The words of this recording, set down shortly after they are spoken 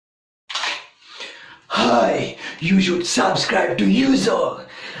Hi, you should subscribe to Yuzo.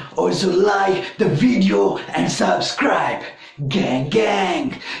 Also like the video and subscribe. Gang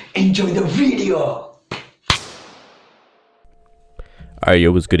gang, enjoy the video. Alright,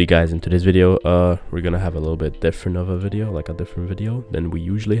 yo, what's goody guys? In today's video, we're gonna have a little bit different of a video, like a different video than we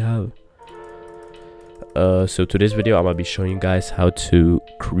usually have. So today's video, I'm gonna be showing you guys how to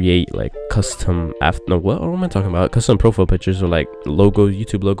create like custom what am I talking about? Custom profile pictures or like logo,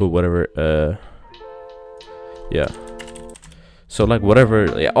 YouTube logo, whatever. Yeah. So like whatever,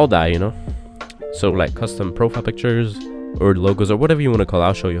 yeah, all that, you know. So like custom profile pictures or logos or whatever you want to call it.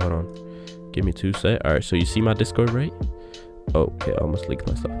 I'll show you. Hold on. Give me 2 seconds. Alright, so you see my Discord, right? Oh, okay, I almost leaked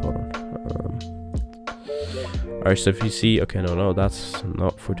my stuff. Hold on. Alright, so if you see, okay, no, that's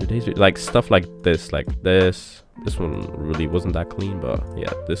not for today's video. Like stuff like this, this one really wasn't that clean, but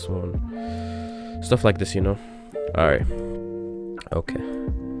yeah, this one, stuff like this, you know. Alright, okay,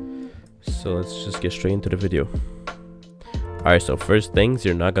 so let's just get straight into the video. Alright, so first things,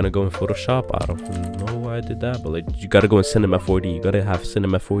 you're not gonna go in Photoshop. I don't know why I did that, but like you gotta go in Cinema 4D. You gotta have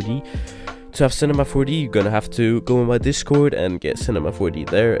Cinema 4D. To have Cinema 4D, you're gonna have to go in my Discord and get Cinema 4D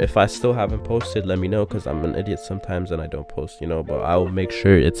there. If I still haven't posted, let me know, because I'm an idiot sometimes and I don't post, you know, but I'll make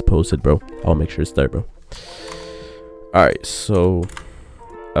sure it's posted, bro. I'll make sure it's there, bro. Alright, so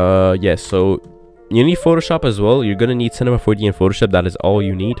yeah, so you need Photoshop as well. You're gonna need Cinema 4D and Photoshop. That is all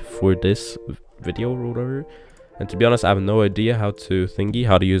you need for this video or whatever. And to be honest, I have no idea how to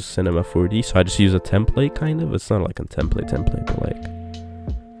use Cinema 4D, so I just use a template, kind of. It's not like a template, but like,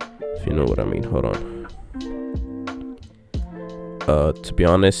 if you know what I mean. Hold on. To be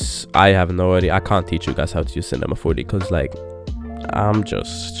honest, I have no idea. I can't teach you guys how to use Cinema 4D because like I'm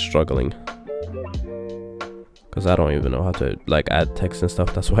just struggling, because I don't even know how to like add text and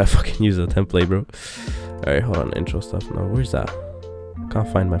stuff. That's why I fucking use a template, bro. All right, hold on. Intro stuff now. Where's that? Can't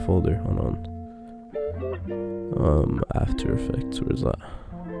find my folder. Hold on. After Effects, where's that?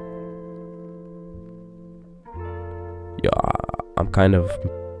 Yeah, I'm kind of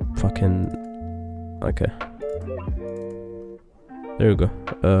fucking okay. There we go.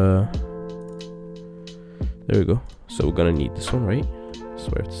 There we go. So we're gonna need this one, right? I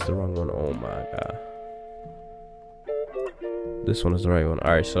swear it's the wrong one. Oh my god. This one is the right one.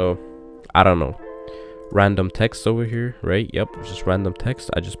 Alright, so I don't know. Random text over here, right? Yep, just random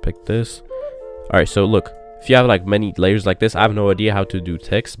text. I just picked this. Alright, so look, if you have like many layers like this, I have no idea how to do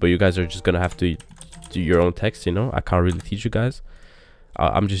text, but you guys are just gonna have to do your own text, you know. I can't really teach you guys.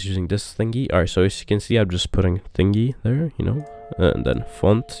 I'm just using this thingy. Alright, so as you can see, I'm just putting thingy there, you know, and then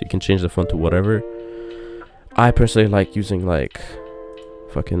font. You can change the font to whatever. I personally like using like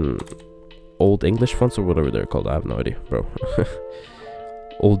fucking old English fonts or whatever they're called. I have no idea, bro.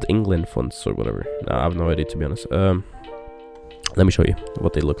 Old England fonts or whatever. No, I have no idea, to be honest. Let me show you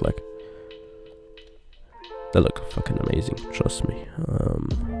what they look like. They look fucking amazing, trust me.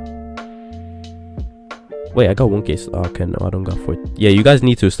 Wait, I got 1 case. Oh, okay, no, I don't got 4. Yeah, you guys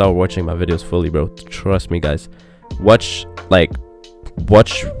need to start watching my videos fully, bro. Trust me, guys. Watch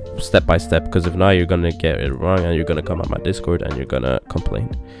step by step, because if not, you're gonna get it wrong and you're gonna come on my Discord and you're gonna complain.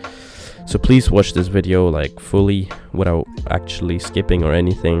 So please watch this video like fully without actually skipping or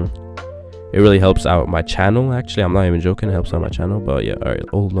anything. It really helps out my channel. Actually, I'm not even joking. It helps out my channel. But yeah, all right.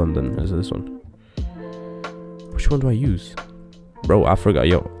 Old London is this one. Which one do I use? Bro, I forgot.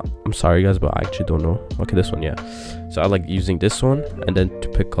 Yo, I'm sorry guys, but I actually don't know. Okay, this one, yeah. So I like using this one, and then to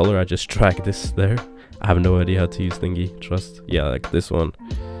pick color, I just drag this there. I have no idea how to use thingy. Trust. Yeah, like this one.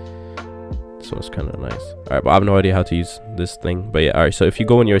 This one's kind of nice. All right, but I have no idea how to use this thing. But yeah, all right. So if you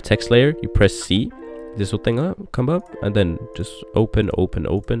go in your text layer, you press C. This will come up, and then just open,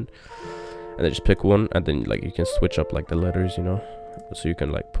 and then just pick one, and then like you can switch up like the letters, you know, so you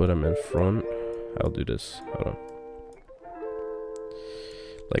can like put them in front. I'll do this. Hold on.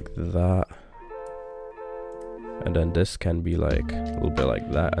 Like that, and then this can be like a little bit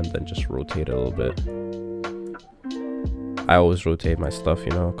like that, and then just rotate it a little bit. I always rotate my stuff,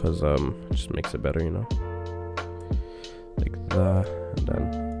 you know, because it just makes it better, you know, like that, and then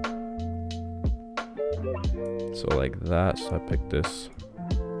so like that. So I pick this,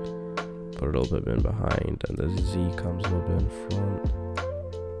 put a little bit in behind, and the Z comes a little bit in front.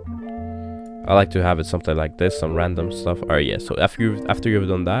 I like to have it something like this, some random stuff. Alright, yeah, so after you've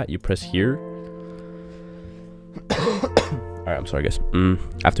done that, you press here. Alright, I'm sorry guys.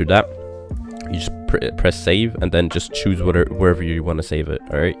 After that, you just press save, and then just choose wherever you want to save it.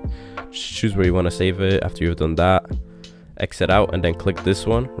 Alright, just choose where you want to save it. After you've done that, exit out, and then click this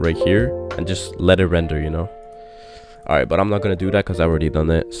one right here, and just let it render, you know. Alright, but I'm not gonna do that because I've already done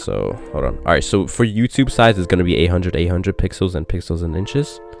it, so hold on. Alright, so for YouTube size, it's gonna be 800 pixels and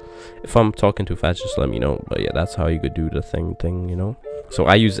inches. If I'm talking too fast, just let me know. But yeah, that's how you could do the thing, you know. So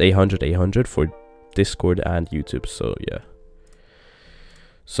I use 800 for Discord and YouTube. So yeah.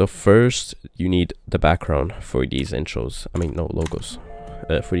 So first you need the background for these intros. I mean, no, logos.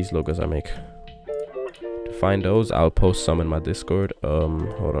 For these logos I make. To find those, I'll post some in my Discord.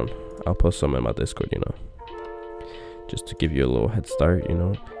 Hold on. I'll post some in my Discord, you know. Just to give you a little head start, you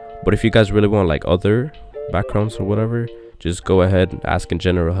know. But if you guys really want like other backgrounds or whatever, just go ahead and ask in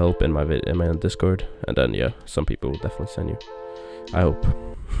general help in my Discord, and then yeah, some people will definitely send you. I hope.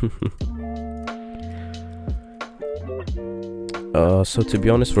 So to be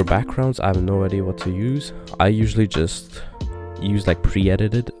honest, for backgrounds, I have no idea what to use. I usually just use like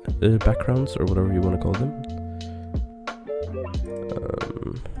pre-edited backgrounds or whatever you want to call them.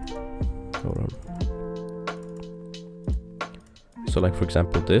 Hold on. So like for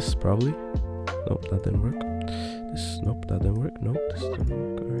example this, probably. Nope, that didn't work. This, nope, that didn't work. Nope, this didn't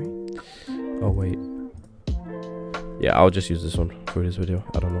work. Alright. Oh wait. Yeah, I'll just use this one for this video.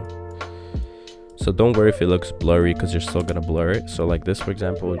 I don't know. So don't worry if it looks blurry, because you're still gonna blur it. So like this, for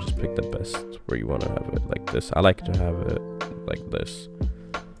example, just pick the best where you want to have it, like this. I like to have it like this.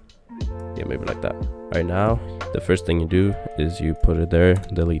 Yeah, maybe like that. Alright, now the first thing you do is you put it there,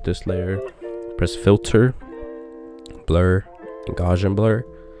 delete this layer, press filter, blur, and Gaussian blur,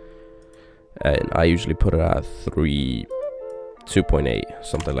 and I usually put it at 2.8,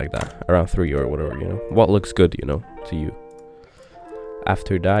 something like that, around 3 or whatever, you know, what looks good, you know, to you.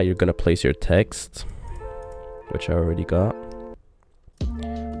 After that, you're gonna place your text, which I already got.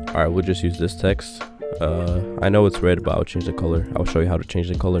 Alright, we'll just use this text. I know it's red, but I'll change the color. I'll show you how to change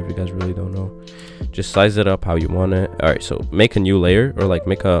the color if you guys really don't know. Just size it up how you want it. Alright, so make a new layer, or like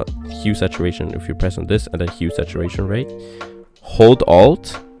make a hue saturation. If you press on this and then hue saturation rate, hold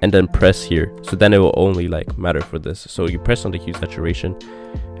Alt and then press here. So then it will only like matter for this. So you press on the hue saturation,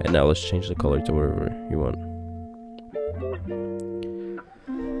 and now let's change the color to wherever you want.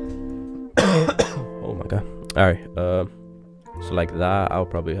 Oh my god. Alright, so like that, I'll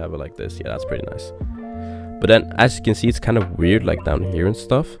probably have it like this. Yeah, that's pretty nice. But then as you can see, it's kind of weird like down here and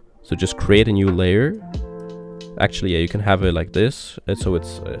stuff. So just create a new layer. Actually, yeah, you can have it like this, and so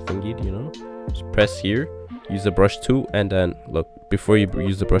it's thingy, you know. Just press here, use the brush tool, and then look, before you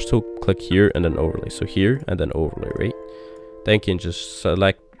use the brush tool, click here and then overlay. So here and then overlay, right? Then you can just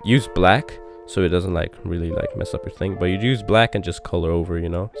select, use black, so it doesn't like really like mess up your thing, but you use black and just color over, you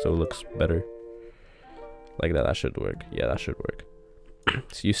know, so it looks better like that. That should work. Yeah, that should work.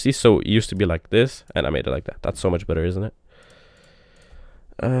 So you see, so it used to be like this and I made it like that. That's so much better, isn't it?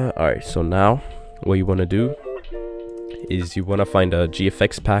 Alright, so now what you want to do is you want to find a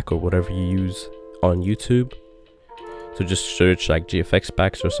GFX pack or whatever you use on YouTube. So just search like GFX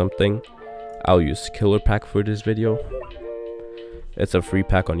packs or something. I'll use Killer Pack for this video. It's a free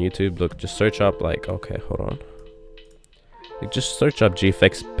pack on YouTube. Look, just search up like, okay, hold on. Like, just search up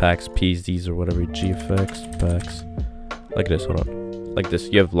GFX packs, PSDs or whatever, GFX packs. Like this, hold on. Like this,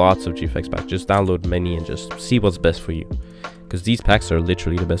 you have lots of GFX packs. Just download many and just see what's best for you. Because these packs are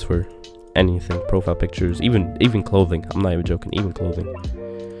literally the best for anything. Profile pictures, even clothing. I'm not even joking, even clothing.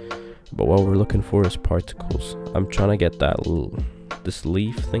 But what we're looking for is particles. I'm trying to get that little, this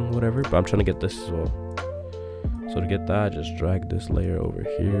leaf thing, whatever, but I'm trying to get this as well. So to get that, just drag this layer over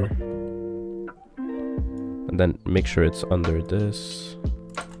here. And then make sure it's under this.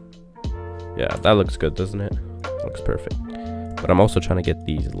 Yeah, that looks good, doesn't it? Looks perfect. But I'm also trying to get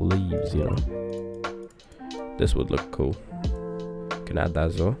these leaves, you know. This would look cool. Can add that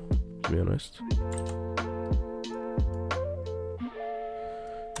as well, to be honest.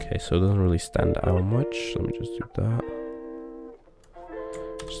 Okay, so it doesn't really stand out much. Let me just do that.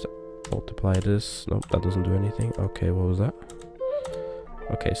 Just multiply this. Nope, that doesn't do anything. Okay, what was that?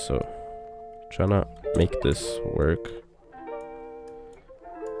 Okay, so trying to make this work,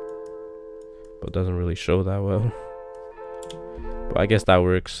 but it doesn't really show that well. But I guess that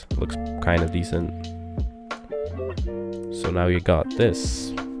works. Looks kind of decent. So now you got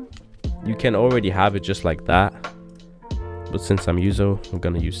this. You can already have it just like that, but since I'm Yuzo, I'm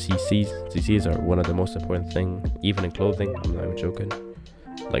gonna use CCs. CCs are one of the most important thing, even in clothing. I'm not even joking.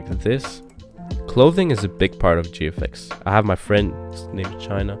 Like this, clothing is a big part of GFX. I have my friend named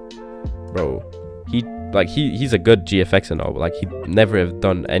China, bro. He's a good GFX and all, but like he never have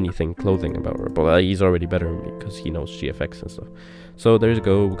done anything clothing about it. But like, he's already better than me because he knows GFX and stuff. So there you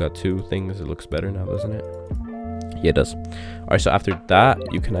go. We got two things. It looks better now, doesn't it? Yeah, it does. Alright, so after that,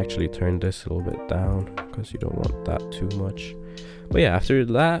 you can actually turn this a little bit down because you don't want that too much. But yeah, after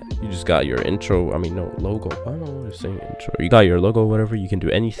that, you just got your intro. I mean, no, logo. I don't know what you're saying, intro. You got your logo, whatever. You can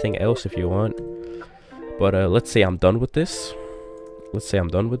do anything else if you want. But let's say I'm done with this. let's say I'm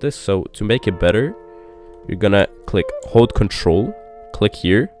done with this. So to make it better, you're gonna hold Control, click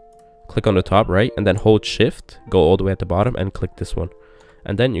here, click on the top right, and then hold Shift, go all the way at the bottom and click this one.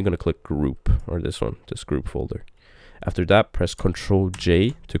 And then you're gonna click Group, or this one, this group folder. After that, press Control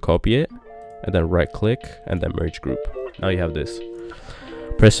J to copy it, and then right click and then merge group. Now you have this.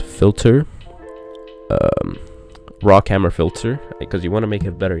 Press Filter, raw camera filter, because you want to make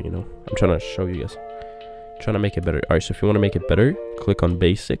it better, you know. I'm trying to show you guys. Trying to make it better. Alright, so if you want to make it better, click on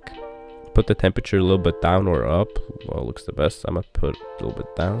Basic, put the temperature a little bit down or up. Well, it looks the best. I'm gonna put a little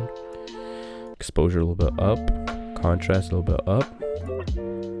bit down. Exposure a little bit up. Contrast a little bit up.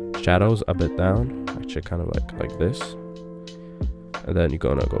 Shadows a bit down. Actually, kind of like this. And then you're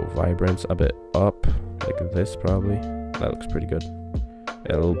gonna go vibrance a bit up, like this probably. That looks pretty good.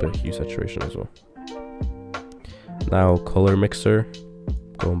 Yeah, a little bit of hue saturation as well. Now color mixer,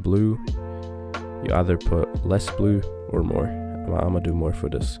 go in blue. You either put less blue or more. I'm gonna do more for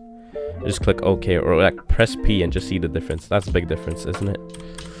this. Just click OK, or like press P and just see the difference. That's a big difference, isn't it?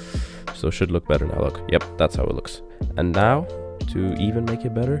 So it should look better now. Look, yep, that's how it looks. And now to even make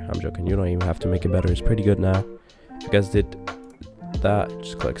it better, I'm joking, you don't even have to make it better. It's pretty good now. If you guys did that,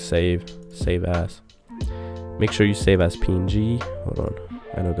 just click save as. Make sure you save as PNG. Hold on,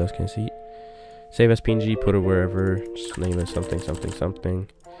 I know you guys can't see. Save as PNG, put it wherever, just name it something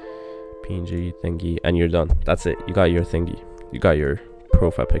PNG thingy, and you're done. That's it. You got your thingy, you got your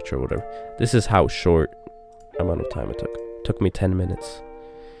profile picture or whatever. This is how short amount of time it took me 10 minutes.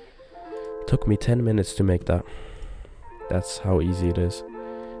 Took me 10 minutes to make that. That's how easy it is.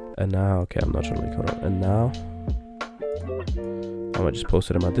 And now, okay, I'm not trying to hold on. And now I'm gonna just post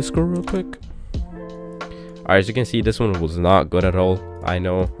it in my Discord real quick. Alright, as you can see, this one was not good at all. I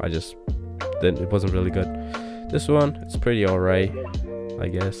know, it wasn't really good. This one, it's pretty alright, I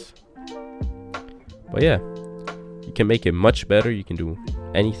guess. But yeah, you can make it much better. You can do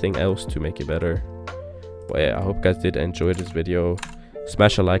anything else to make it better. But yeah, I hope you guys did enjoy this video.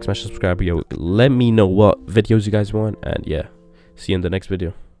 Smash a like, smash a subscribe video. Let me know what videos you guys want. And yeah, see you in the next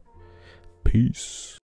video. Peace.